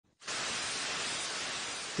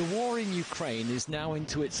The war in Ukraine is now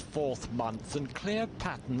into its fourth month and clear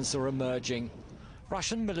patterns are emerging.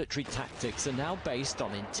 Russian military tactics are now based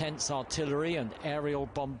on intense artillery and aerial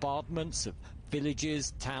bombardments of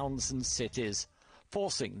villages, towns and cities,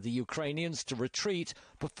 forcing the Ukrainians to retreat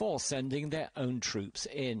before sending their own troops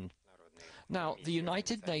in. Now, the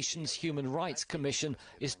United Nations Human Rights Commission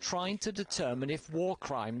is trying to determine if war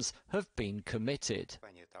crimes have been committed.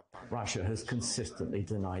 Russia has consistently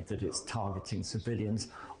denied that it's targeting civilians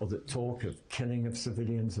or that talk of killing of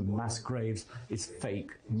civilians and mass graves is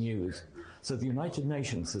fake news. So the United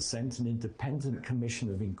Nations has sent an independent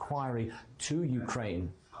commission of inquiry to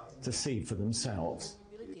Ukraine to see for themselves.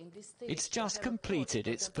 It's just completed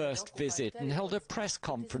its first visit and held a press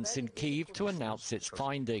conference in Kyiv to announce its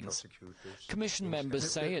findings. Commission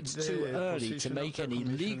members say it's too early to make any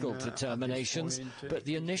legal determinations, but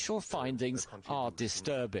the initial findings are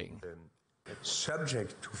disturbing.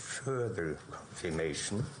 Subject to further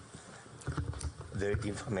confirmation, the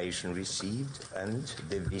information received and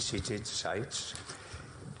the visited sites,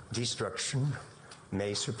 destruction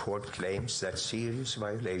may support claims that serious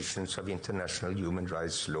violations of international human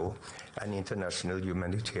rights law and international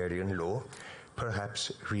humanitarian law,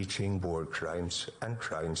 perhaps reaching war crimes and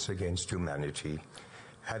crimes against humanity,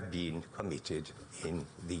 have been committed in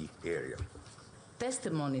the area.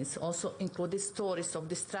 Testimonies also included stories of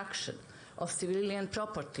destruction of civilian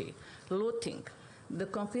property, looting, the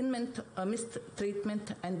confinement,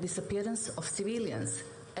 mistreatment and disappearance of civilians,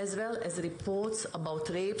 as well as reports about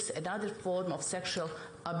rapes and other forms of sexual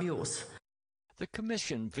abuse. The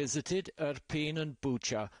Commission visited Irpin and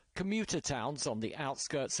Bucha, commuter towns on the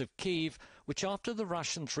outskirts of Kyiv, which after the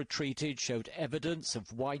Russians retreated showed evidence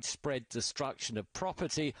of widespread destruction of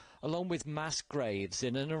property, along with mass graves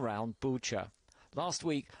in and around Bucha. Last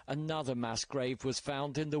week, another mass grave was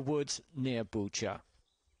found in the woods near Bucha.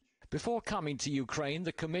 Before coming to Ukraine,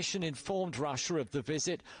 the Commission informed Russia of the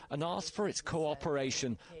visit and asked for its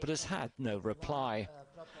cooperation, but has had no reply.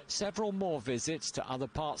 Several more visits to other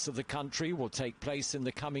parts of the country will take place in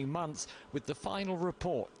the coming months, with the final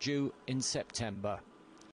report due in September.